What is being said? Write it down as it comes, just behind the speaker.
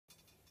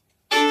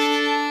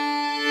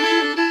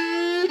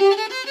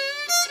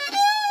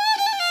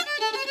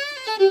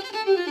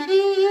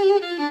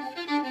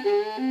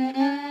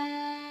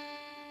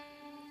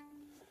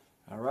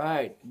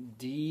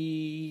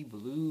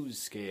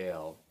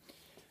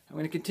I'm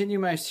going to continue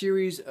my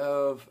series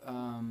of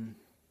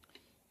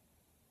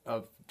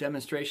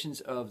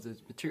demonstrations of the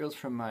materials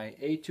from my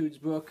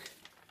Atoodz book.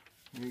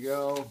 Here you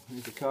go.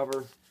 Here's the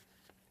cover.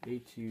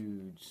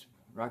 Atoodz.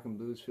 Rock and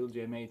Blues Field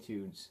Jam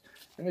Atoodz.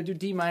 I'm going to do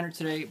D minor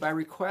today. By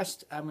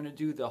request, I'm going to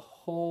do the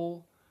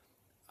whole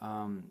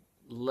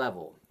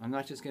level. I'm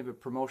not just going to give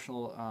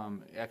promotional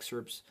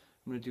excerpts.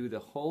 I'm going to do the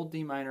whole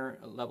D minor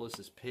level. This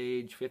is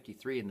page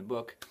 53 in the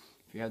book,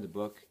 if you have the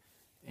book.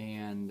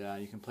 And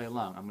you can play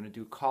along. I'm going to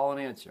do call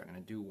and answer. I'm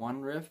going to do one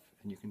riff,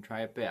 and you can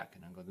try it back.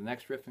 And I'll go to the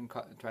next riff and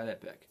try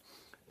that back.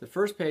 The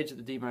first page of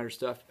the D minor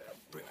stuff,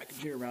 bring my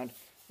computer around,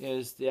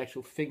 is the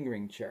actual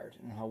fingering chart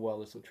and how well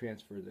this will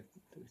transfer to the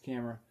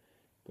camera.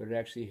 But it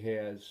actually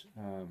has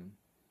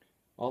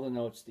all the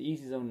notes, the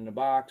easy zone in the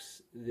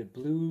box, the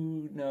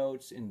blue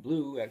notes in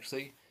blue,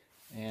 actually,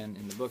 and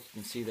in the book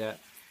you can see that.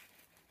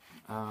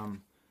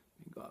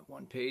 Go up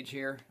one page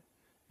here,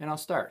 and I'll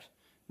start.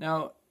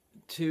 Now,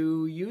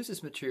 to use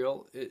this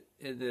material,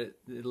 the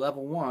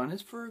level 1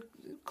 is for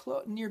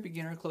near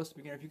beginner, close to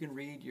beginner. If you can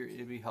read,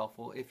 it'd be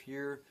helpful. If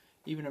you're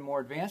even a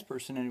more advanced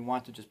person and you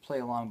want to just play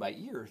along by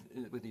ear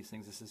with these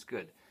things, this is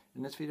good.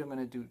 In this video, I'm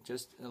going to do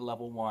just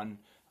level 1.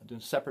 I'll do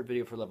a separate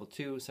video for level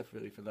 2, separate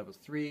video for level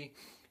 3,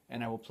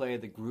 and I will play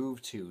the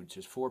groove Atoodz.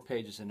 There's 4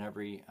 pages in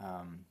every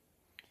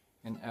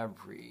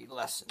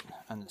lesson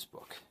on this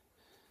book.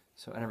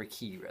 So in every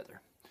key, rather.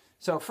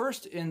 So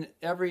first, in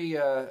every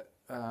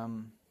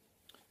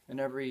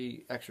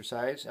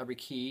exercise, every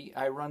key,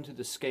 I run to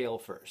the scale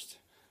first.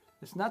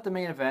 It's not the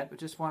main event, but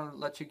just want to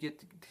let you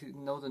get to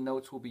know the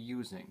notes we'll be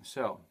using.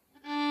 So,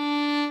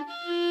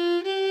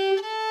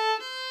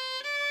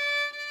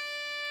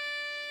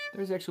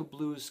 there's the actual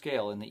blues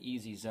scale in the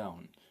easy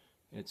zone.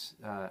 It's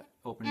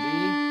open D,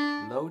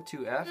 low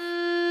 2 F,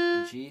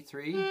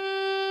 G3,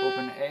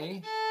 open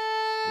A,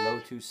 low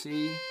 2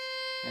 C,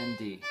 and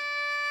D.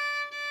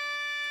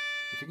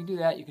 If you can do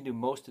that, you can do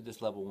most of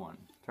this level 1.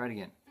 Try it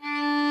again.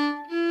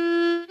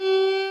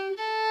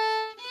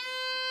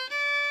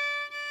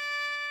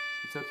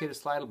 It's okay to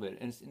slide a little bit,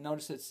 and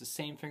notice it's the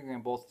same fingering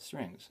on both the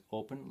strings.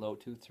 Open, low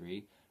 2,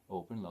 3,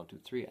 open, low 2,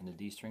 3, and the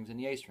D strings and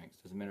the A strings.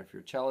 Doesn't matter if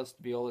you're a cellist,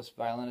 violist,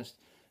 violinist,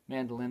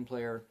 mandolin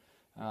player,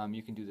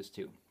 you can do this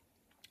too.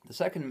 The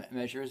second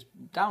measure is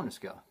down the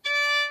scale.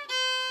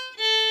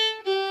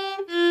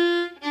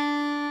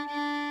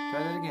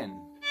 Try that again.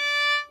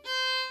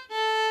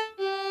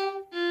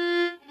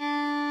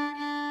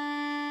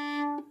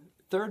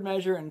 Third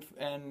measure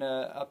and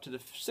up to the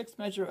 6th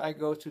measure, I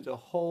go to the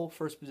whole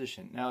first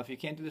position. Now, if you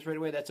can't do this right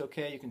away, that's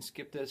okay. You can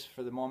skip this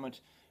for the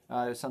moment.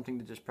 It's something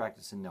to just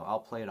practice and know. I'll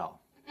play it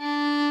all.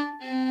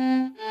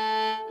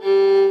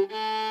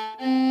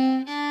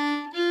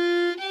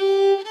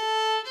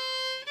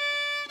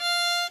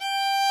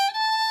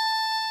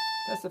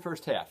 That's the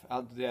first half.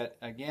 I'll do that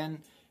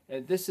again.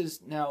 This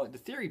is now the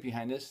theory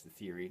behind this,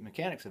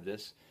 mechanics of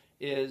this,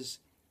 is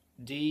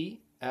D,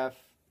 F,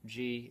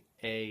 G,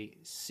 A,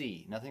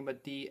 C. Nothing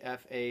but D,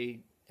 F,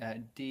 G,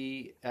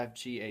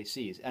 A,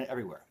 C's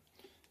everywhere.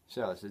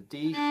 So it's a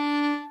D,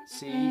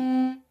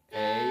 C,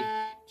 A,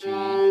 G,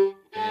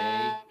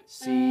 A,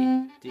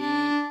 C, D,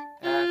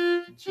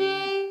 F,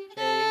 G,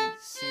 A,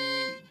 C,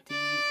 D,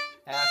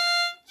 F,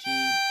 G,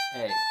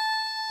 A.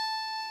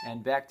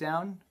 And back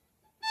down.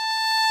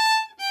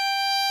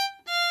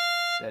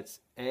 That's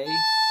A,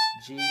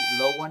 G,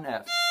 low 1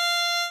 F,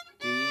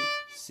 D,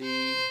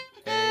 C,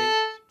 A,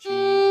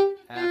 G,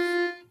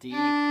 F, D, C,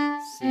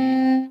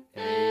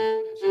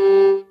 A, G,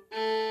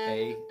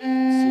 A,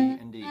 C,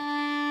 and D.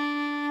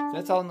 So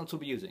that's all the notes we'll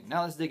be using.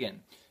 Now let's dig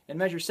in. In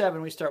measure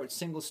 7, we start with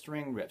single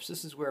string riffs.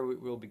 This is where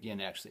we'll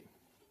begin, actually.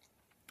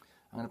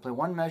 I'm going to play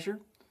one measure.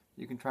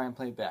 You can try and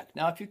play it back.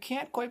 Now, if you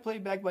can't quite play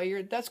it back by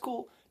ear, that's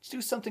cool. Just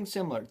do something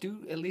similar.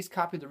 Do at least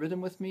copy the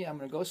rhythm with me. I'm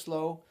going to go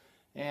slow,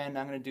 and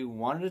I'm going to do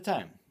one at a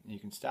time. You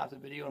can stop the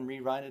video and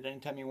rewind it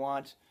anytime you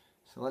want.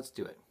 So let's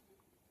do it.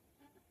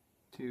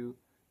 2,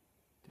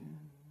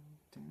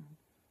 D,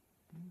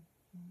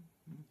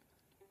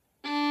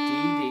 D,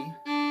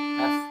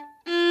 F,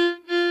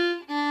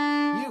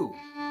 U.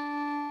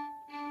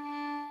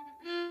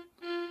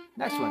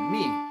 Next one,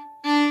 me,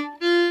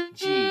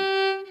 G,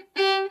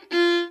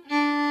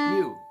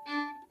 U.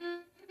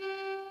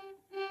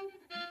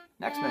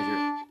 Next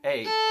measure,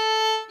 A,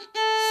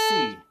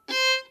 C,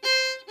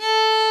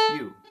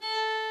 U.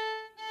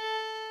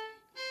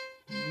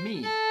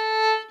 Me,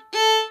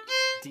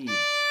 D,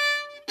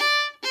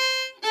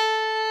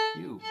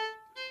 U.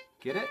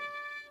 Get it?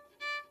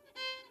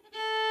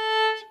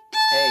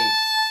 A,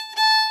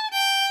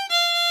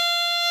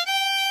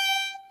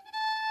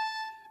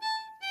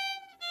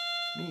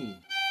 me,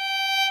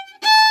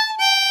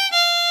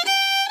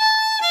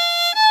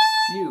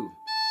 U,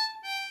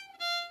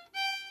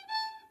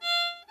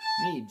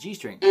 me, G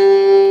string, U.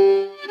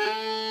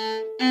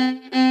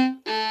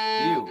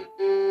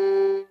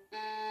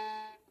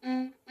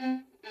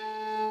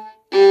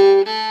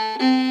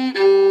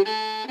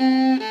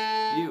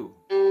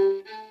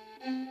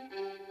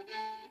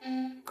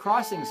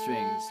 Crossing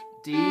strings,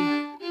 D,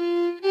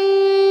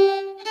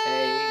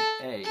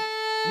 A,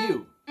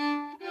 U.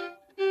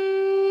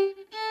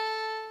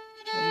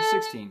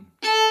 16.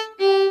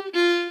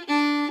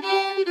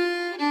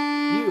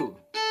 You.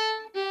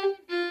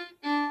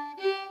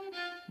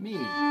 Me.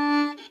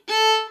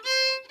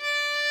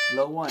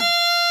 Low 1.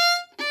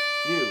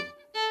 You.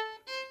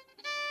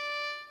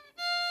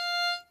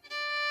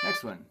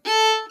 Next one.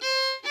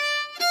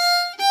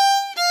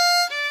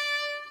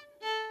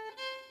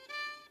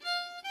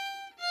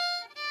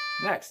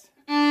 Next.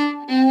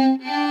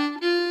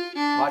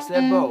 Watch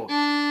that bow.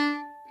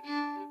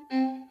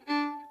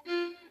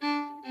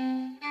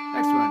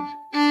 Next one.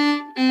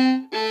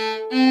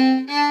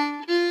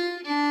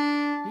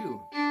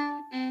 You.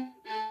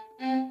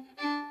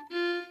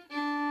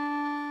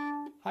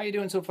 How you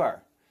doing so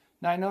far?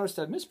 Now I noticed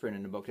a misprint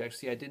in the book.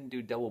 Actually, I didn't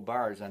do double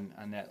bars on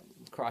that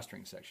cross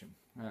string section.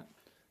 And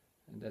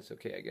that's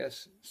okay, I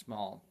guess.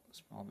 Small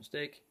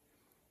mistake.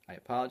 I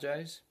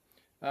apologize.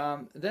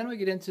 Then we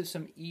get into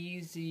some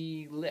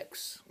easy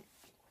licks.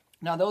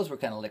 Now those were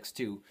kind of licks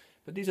too,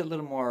 but these are a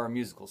little more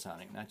musical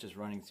sounding, not just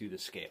running through the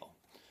scale.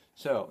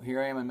 So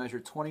here I am on measure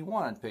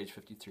 21 on page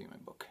 53 in my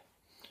book.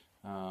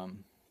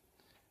 And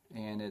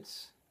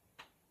it's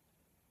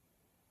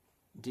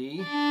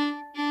D,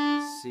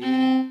 C,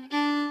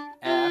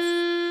 F,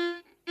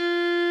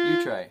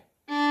 you try.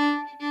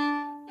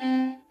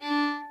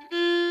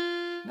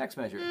 Next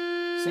measure,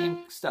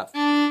 same stuff.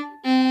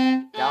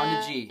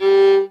 Down to G.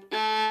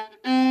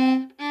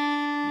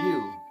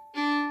 You.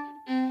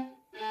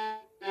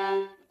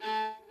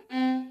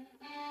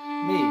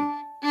 Me.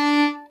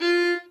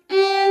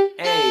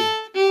 A.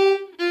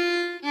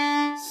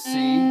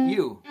 C.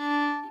 You.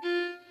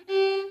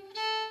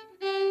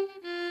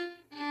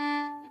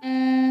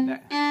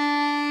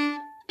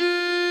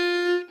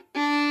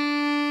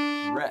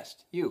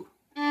 Rest. You.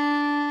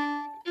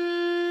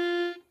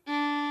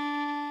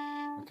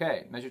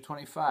 Okay, measure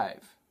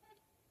 25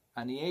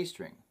 on the A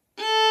string.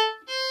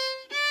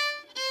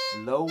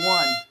 Low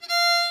 1.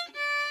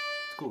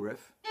 Cool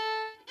riff.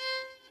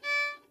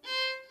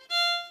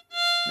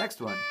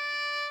 Next one.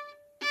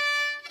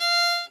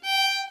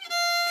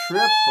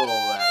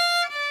 Triple F.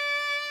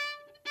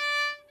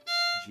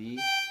 G,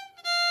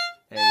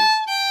 A.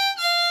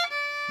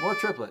 More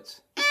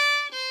triplets.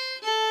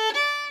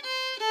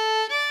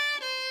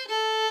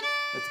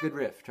 That's a good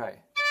riff. Try.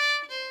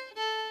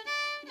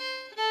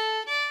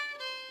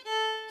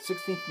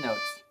 16th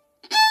notes.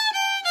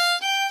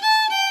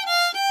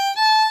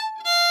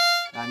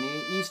 On the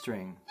E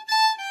string.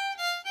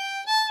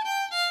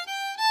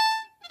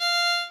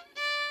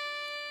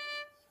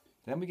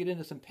 Then we get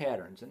into some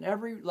patterns, and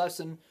every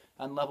lesson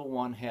on level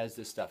 1 has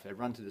this stuff. I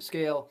run through the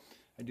scale,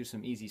 I do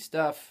some easy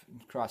stuff,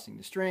 crossing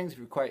the strings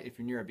if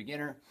you're near a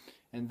beginner,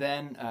 and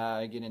then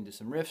I get into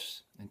some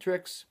riffs and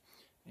tricks,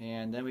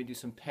 and then we do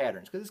some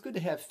patterns, because it's good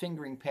to have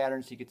fingering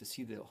patterns so you get to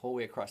see the whole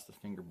way across the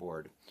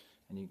fingerboard,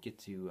 and you get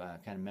to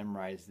kind of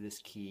memorize this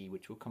key,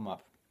 which will come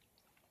up.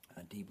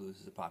 D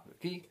blues is a popular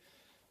key.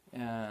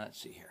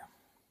 Let's see here.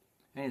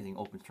 Anything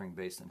open string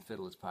based on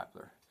fiddle is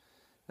popular.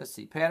 Let's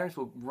see. Patterns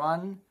will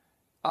run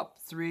up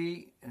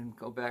 3 and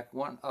go back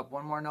up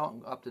one more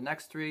note, up the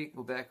next 3,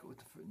 go back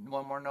with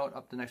one more note,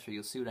 up the next 3.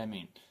 You'll see what I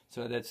mean.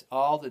 So that's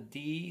all the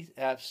D's,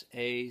 F's,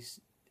 A's,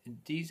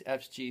 D's,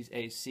 F's, G's,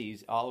 A's,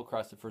 C's, all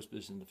across the first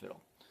position of the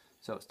fiddle.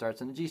 So it starts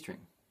on the G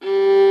string.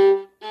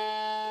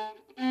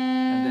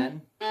 And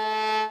then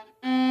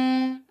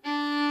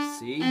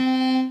C,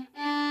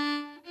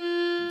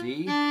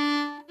 D,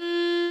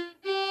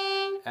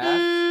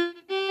 F,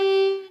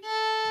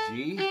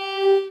 G,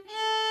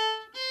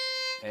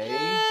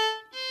 A,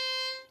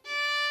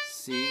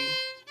 C,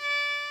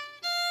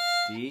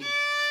 D,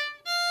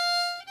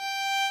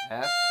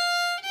 F.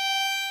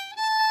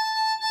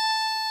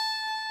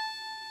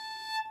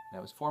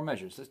 That was 4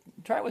 measures. Just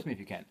try it with me if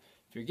you can.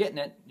 If you're getting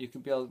it, you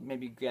can be able to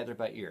maybe gather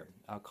by ear.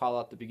 I'll call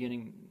out the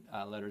beginning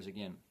letters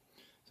again.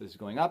 So this is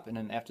going up, and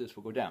then after this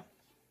we'll go down.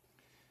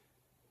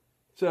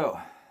 So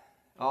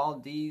all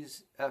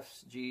D's,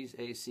 F's, G's,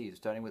 A's, C's,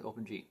 starting with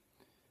open G.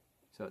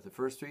 So the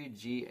first 3,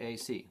 G, A,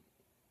 C.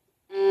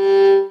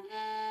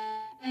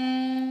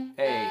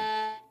 A,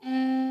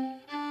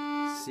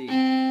 C,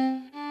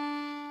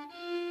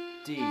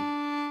 D,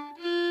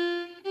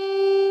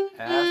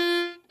 F,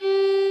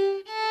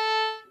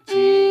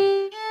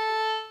 G,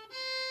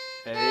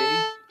 A,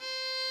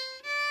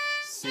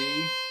 C,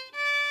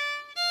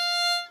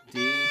 D,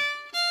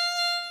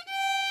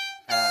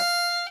 F.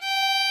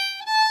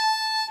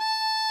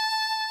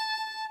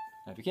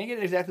 Now if you can't get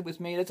it exactly with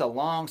me, that's a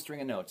long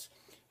string of notes.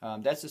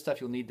 That's the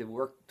stuff you'll need to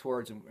work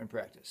towards and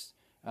practice.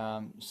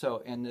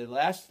 So, and the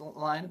last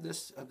line of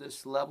this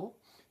level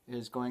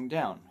is going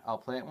down. I'll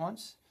play it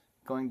once.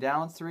 Going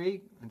down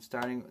 3 and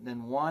starting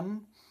then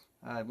 1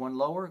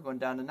 lower, going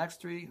down the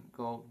next 3,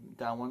 go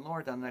down 1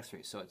 lower, down the next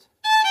 3. So it's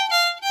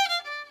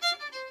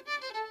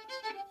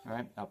all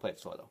right. I'll play it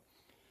slow though.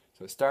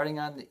 So it's starting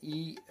on the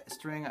E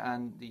string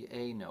on the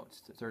A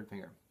notes, the 3rd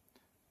finger.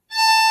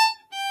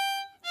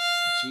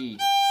 G,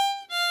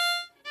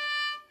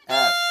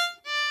 F,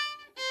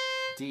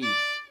 D,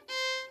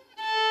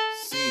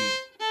 C,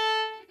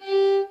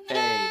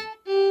 A,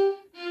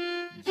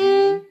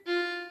 G,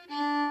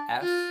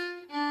 F,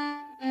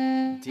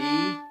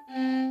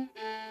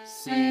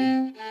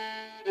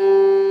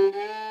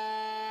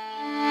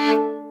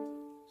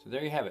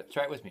 have it.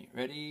 Try it with me.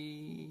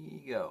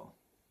 Ready, go.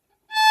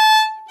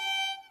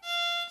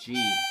 G,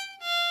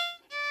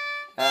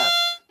 F,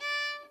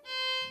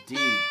 D,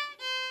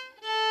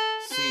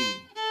 C,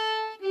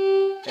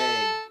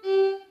 A,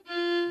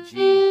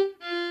 G,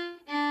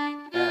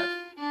 F,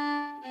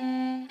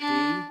 D,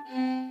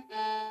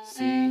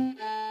 C.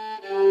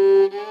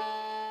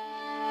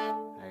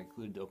 I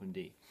included open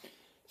D.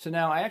 So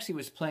now I actually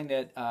was playing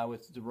that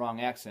with the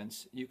wrong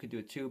accents. You could do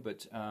it too,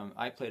 but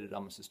I played it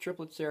almost as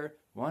triplets there.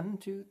 1,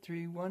 2,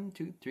 3, 1,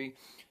 2, 3.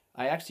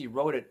 I actually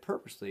wrote it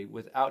purposely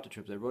without the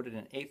triplets. I wrote it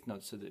in eighth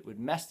notes so that it would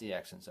mess the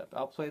accents up.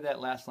 I'll play that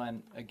last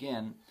line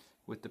again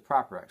with the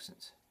proper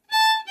accents.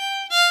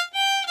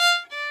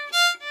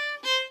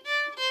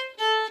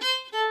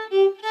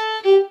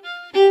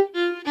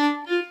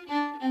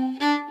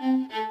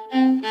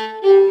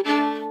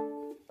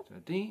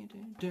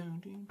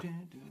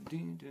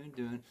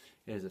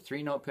 It is a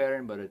 3-note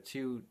pattern, but a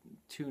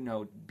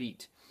two-note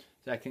beat.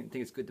 So I think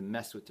it's good to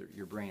mess with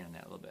your brain on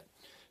that a little bit.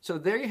 So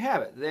there you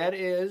have it. That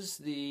is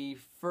the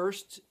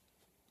first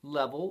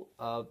level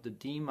of the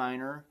D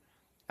minor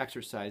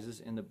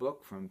exercises in the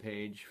book from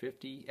page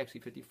 50,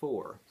 actually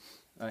 54.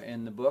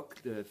 In the book,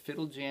 the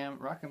Fiddle Jam,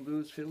 Rock and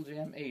Blues Fiddle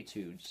Jam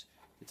Atoodz.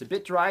 It's a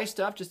bit dry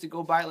stuff just to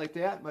go by it like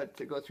that, but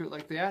to go through it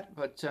like that.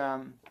 But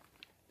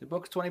the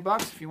book's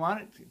 $20 if you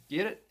want it.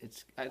 Get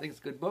it. I think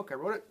it's a good book. I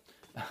wrote it.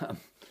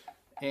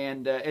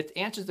 And it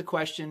answers the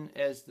question,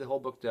 as the whole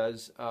book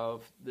does,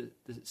 of the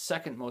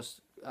second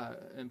most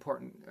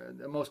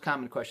the most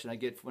common question I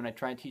get when I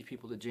try and teach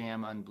people to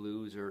jam on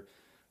blues or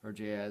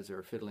jazz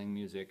or fiddling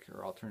music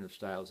or alternative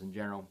styles in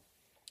general,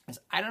 is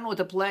I don't know what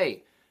to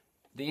play.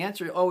 The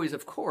answer always,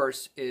 of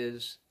course,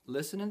 is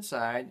listen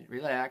inside,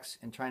 relax,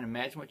 and try and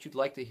imagine what you'd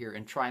like to hear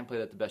and try and play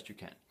that the best you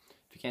can.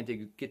 If you can't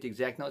get the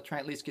exact note, try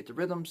at least get the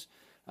rhythms.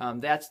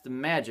 That's the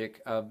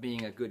magic of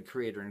being a good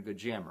creator and a good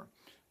jammer.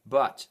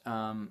 But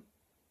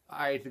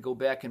I had to go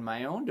back in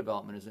my own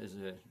development as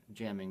a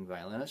jamming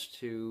violinist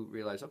to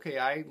realize, okay,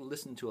 I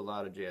listened to a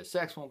lot of jazz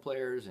saxophone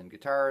players and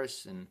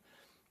guitarists and,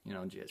 you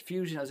know, jazz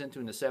fusion I was into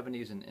in the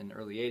 70s and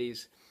early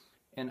 80s.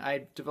 And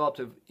I developed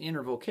an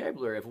inner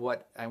vocabulary of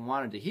what I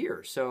wanted to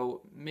hear.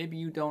 So maybe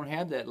you don't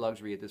have that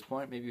luxury at this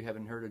point. Maybe you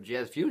haven't heard of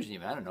jazz fusion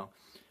even. I don't know.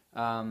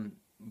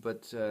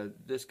 But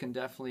this can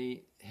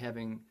definitely,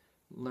 having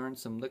learned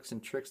some licks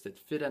and tricks that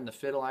fit on the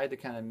fiddle, I had to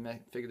kind of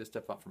figure this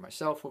stuff out for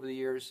myself over the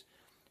years.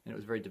 And it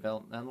was very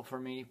developmental for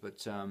me.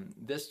 But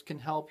this can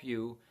help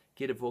you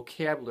get a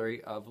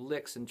vocabulary of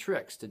licks and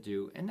tricks to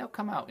do. And they'll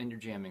come out in your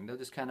jamming. They'll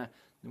just kind of,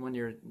 when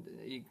you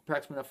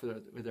practice enough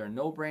with they're a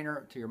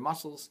no-brainer to your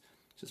muscles,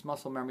 it's just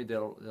muscle memory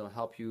that'll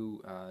help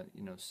you,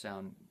 you know,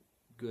 sound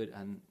good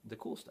on the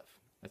cool stuff.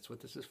 That's what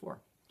this is for.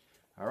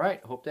 All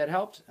right, hope that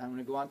helped. I'm going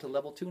to go on to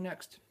level 2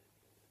 next.